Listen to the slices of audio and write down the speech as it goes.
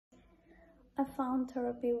I found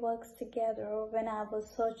therapy works together when I was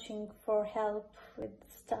searching for help with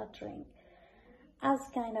stuttering. I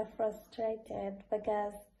was kind of frustrated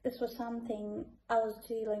because this was something I was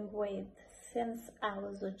dealing with since I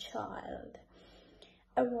was a child.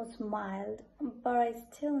 It was mild, but I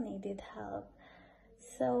still needed help.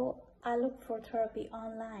 So I looked for therapy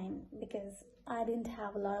online because I didn't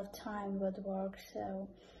have a lot of time with work, so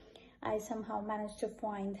I somehow managed to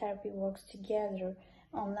find therapy works together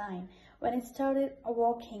online. When I started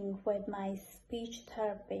working with my speech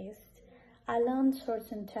therapist, I learned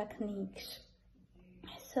certain techniques,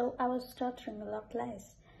 so I was stuttering a lot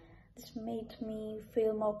less. This made me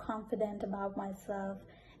feel more confident about myself,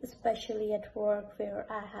 especially at work where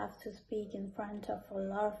I have to speak in front of a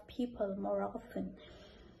lot of people more often.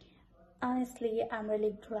 Honestly, I'm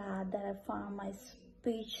really glad that I found my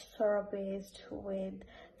speech therapist with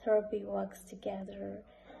therapy works together.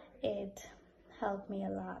 It helped me a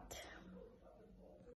lot.